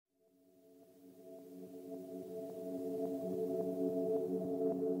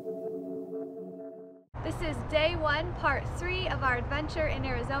day 1, part 3 of our adventure in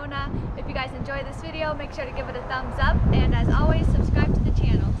Arizona. If you guys enjoyed this video, make sure to give it a thumbs up, and as always, subscribe to the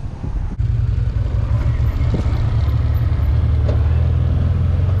channel.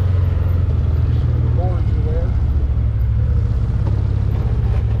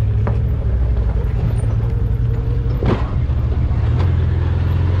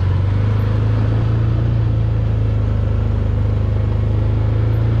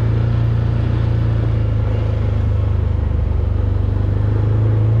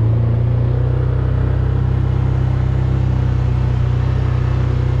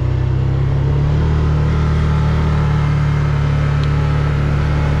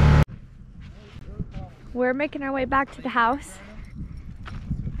 We're making our way back to the house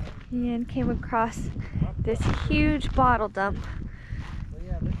and came across this huge bottle dump. Well,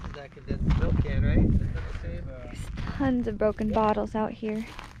 yeah, this is that condensed milk can, right? Isn't that the same? There's tons of broken bottles out here.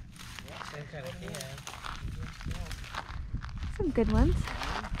 Yeah, same kind of can. Some good ones.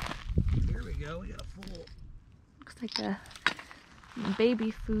 Here we go, we got a full. Looks like a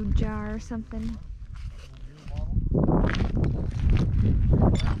baby food jar or something.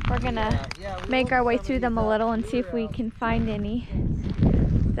 We're gonna make our way through them a little and see if we can find any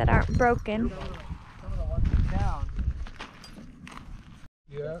that aren't broken. Some of the ones in town.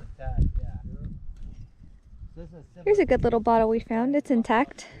 Yeah. Here's a good little bottle we found. It's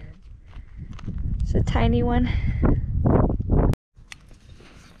intact. It's a tiny one.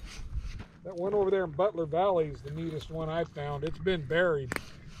 That one over there in Butler Valley is the neatest one I found. It's been buried.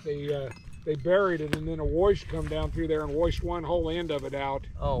 They buried it, and then a wash come down through there and washed one whole end of it out.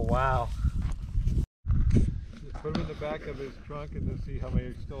 Oh, wow. Just put them in the back of his trunk and then see how many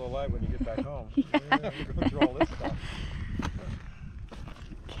are still alive when you get back home. Yeah. Go through all this stuff.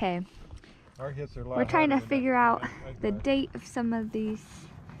 Okay. Our hits are a lot We're trying to harder than figure that. out the date of some of these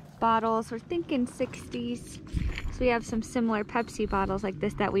bottles. We're thinking 60s. So we have some similar Pepsi bottles like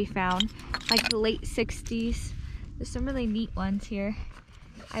this that we found, like the late 60s. There's some really neat ones here.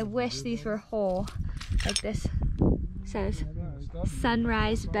 I wish these were whole, like this says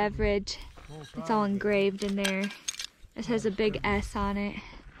Sunrise Beverage. It's all engraved in there. This has a big S on it.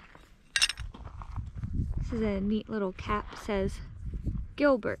 This is a neat little cap, says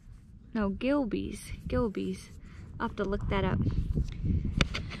Gilbert. No, Gilbey's. I'll have to look that up.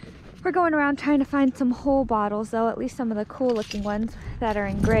 We're going around trying to find some whole bottles though, at least some of the cool looking ones that are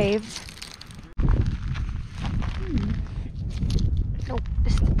engraved. Oh,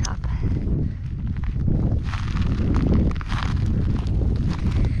 this is the top.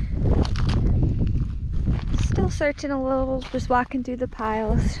 Still searching a little, just walking through the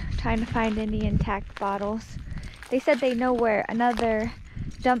piles, trying to find any intact bottles. They said they know where another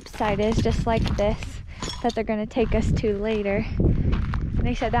dump site is, just like this, that they're going to take us to later. And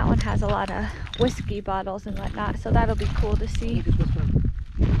they said that one has a lot of whiskey bottles and whatnot, so that'll be cool to see. Look at this one.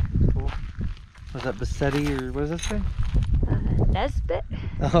 Cool. Was that Bassetti or what does that say? Nesbit?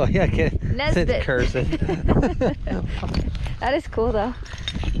 Oh, yeah, okay. Nesbit. Cursing. That is cool though.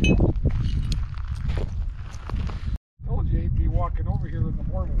 Told you he'd be walking over here in the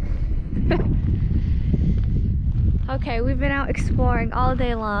morning. Okay, we've been out exploring all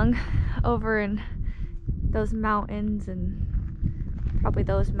day long over in those mountains and probably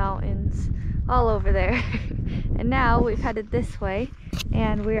those mountains all over there. And now we've headed this way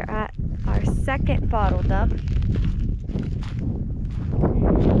and we're at our second bottle dump.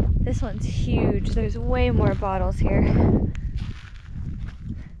 This one's huge. There's way more bottles here.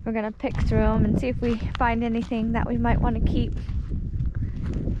 We're gonna pick through them and see if we find anything that we might want to keep.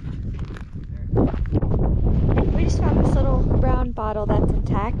 We just found this little brown bottle that's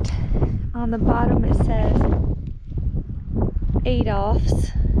intact. On the bottom it says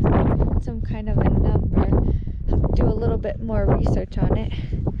Adolph's, some kind of a number. Have to do a little bit more research on it,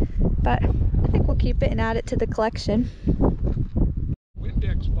 but I think we'll keep it and add it to the collection.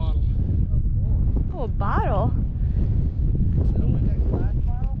 Windex bottle. Oh, a bottle.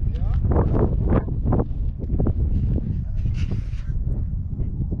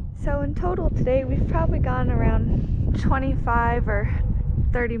 So in total today we've probably gone around 25 or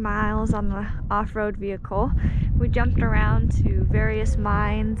 30 miles on the off-road vehicle. We jumped around to various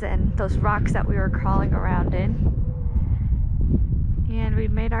mines and those rocks that we were crawling around in. And we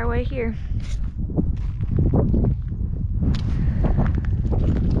made our way here.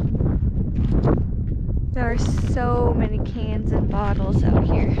 There are so many cans and bottles out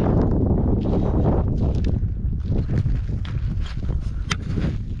here.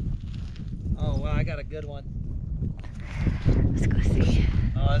 Oh, wow, I got a good one. Let's go see.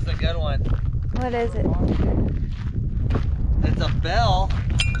 Oh, that's a good one. What is it? It's a bell.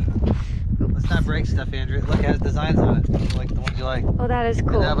 Let's not break stuff, Andrew. Look, it has designs on it, like the ones you like. Oh, that is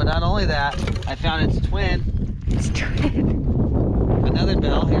cool. But not only that, I found its twin. It's twin. Another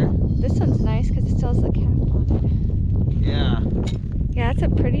bell here. This one's nice because it still has the cap on it. Yeah. Yeah, it's a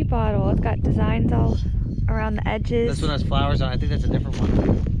pretty bottle. It's got designs all around the edges. This one has flowers on it. I think that's a different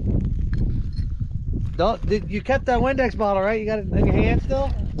one. You kept that Windex bottle, right? You got it in your hand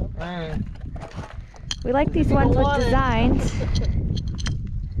still? Alright. We like these ones with designs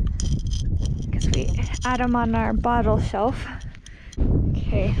because we add them on our bottle shelf.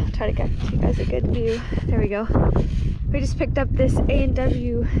 Okay, I'll try to get you guys a good view. There we go. We just picked up this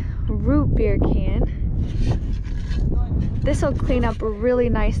A&W root beer can. This will clean up really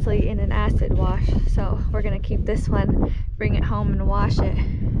nicely in an acid wash, so we're gonna keep this one, bring it home and wash it.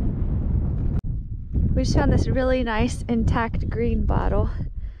 We just found this really nice intact green bottle.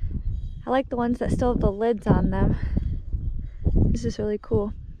 I like the ones that still have the lids on them. This is really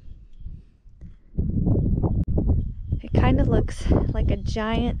cool. It kind of looks like a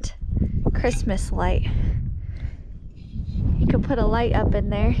giant Christmas light. You could put a light up in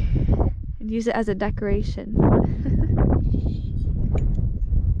there and use it as a decoration.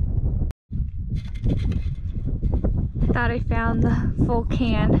 Thought I found the full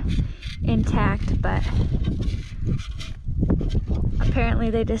can intact, but apparently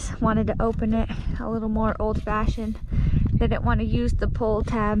they just wanted to open it a little more old-fashioned. They didn't want to use the pull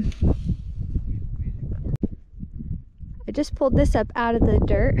tab. I just pulled this up out of the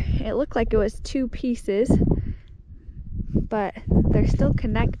dirt. It looked like it was 2 pieces, but they're still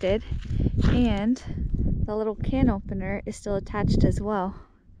connected, and the little can opener is still attached as well.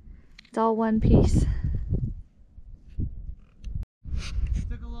 It's all one piece.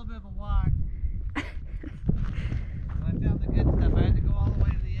 Took a little bit of a walk. When I found the good stuff, I had to go all the way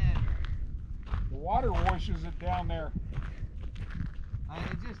to the end. The water washes it down there.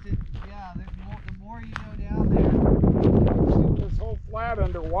 Yeah, the more you go down there. This whole flat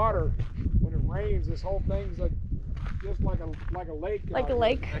underwater, when it rains, this whole thing's just like a lake. Like a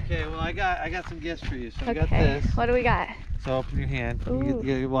lake? Okay, well I got some gifts for you. So we Okay, got this. what do we got? So open your hand. Ooh.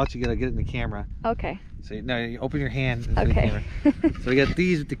 You watch, you gotta get it in the camera. Okay. So no, you open your hand into the Okay. camera. So we got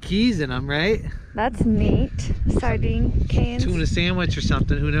these with the keys in them, right? That's neat. Sardine cans Tuna sandwich or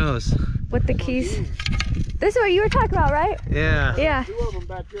something, who knows? with the keys. This is what you were talking about, right? Yeah. Yeah, 2 of them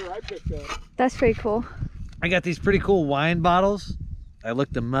back here I picked up. that's pretty cool. I got these pretty cool wine bottles. I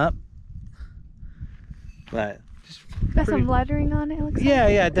looked them up. But just Got pretty- some lettering on it, it looks yeah,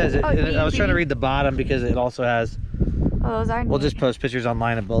 like. yeah, it does. Oh, I was trying to EB. read the bottom because it also has. Oh, those are neat. We'll just post pictures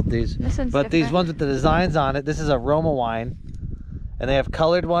online of both these. This one's But these different. ones with the designs on it, this is a Roma wine. And they have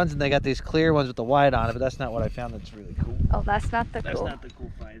colored ones and they got these clear ones with the white on it, but that's not what I found that's really cool. Oh, that's not the That's cool. not the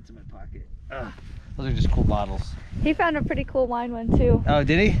cool find. It's in my pocket. Ugh. Those are just cool bottles. He found a pretty cool wine one too. Oh,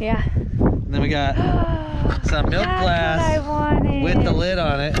 did he? Yeah. And then we got some milk That's glass what I wanted. with the lid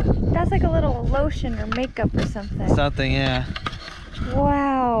on it. That's like a little lotion or makeup or something. Something, yeah.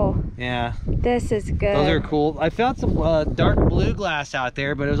 Wow. Yeah. This is good. Those are cool. I found some dark blue glass out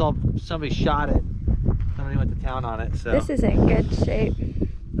there, but it was all, somebody shot it. Somebody went to town on it, so. This is in good shape.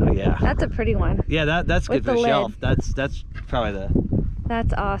 Oh, yeah. That's a pretty one. Yeah, that's With good for the the lid. shelf. That's probably the.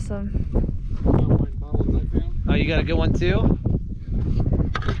 That's awesome. Wine bottles I found. Oh, you got a good one too?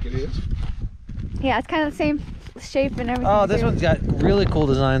 I think it is. Yeah, it's kind of the same shape and everything. Oh, this too. one's got really cool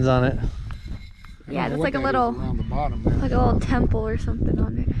designs on it. I Yeah, don't know that's what like a that is little- around the bottom there. like a little temple or something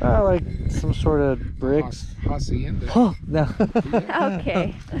on it. Oh, like some sort of bricks. Hacienda. Oh, no.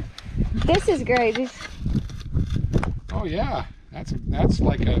 Okay. This is great. Oh yeah, that's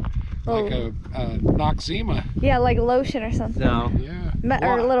like a Noxzema. Yeah, like lotion or something. No. Yeah.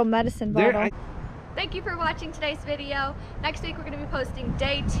 Or a little medicine There- bottle. Thank you for watching today's video. Next week we're going to be posting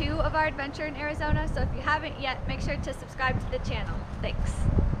day 2 of our adventure in Arizona, so if you haven't yet, make sure to subscribe to the channel. Thanks.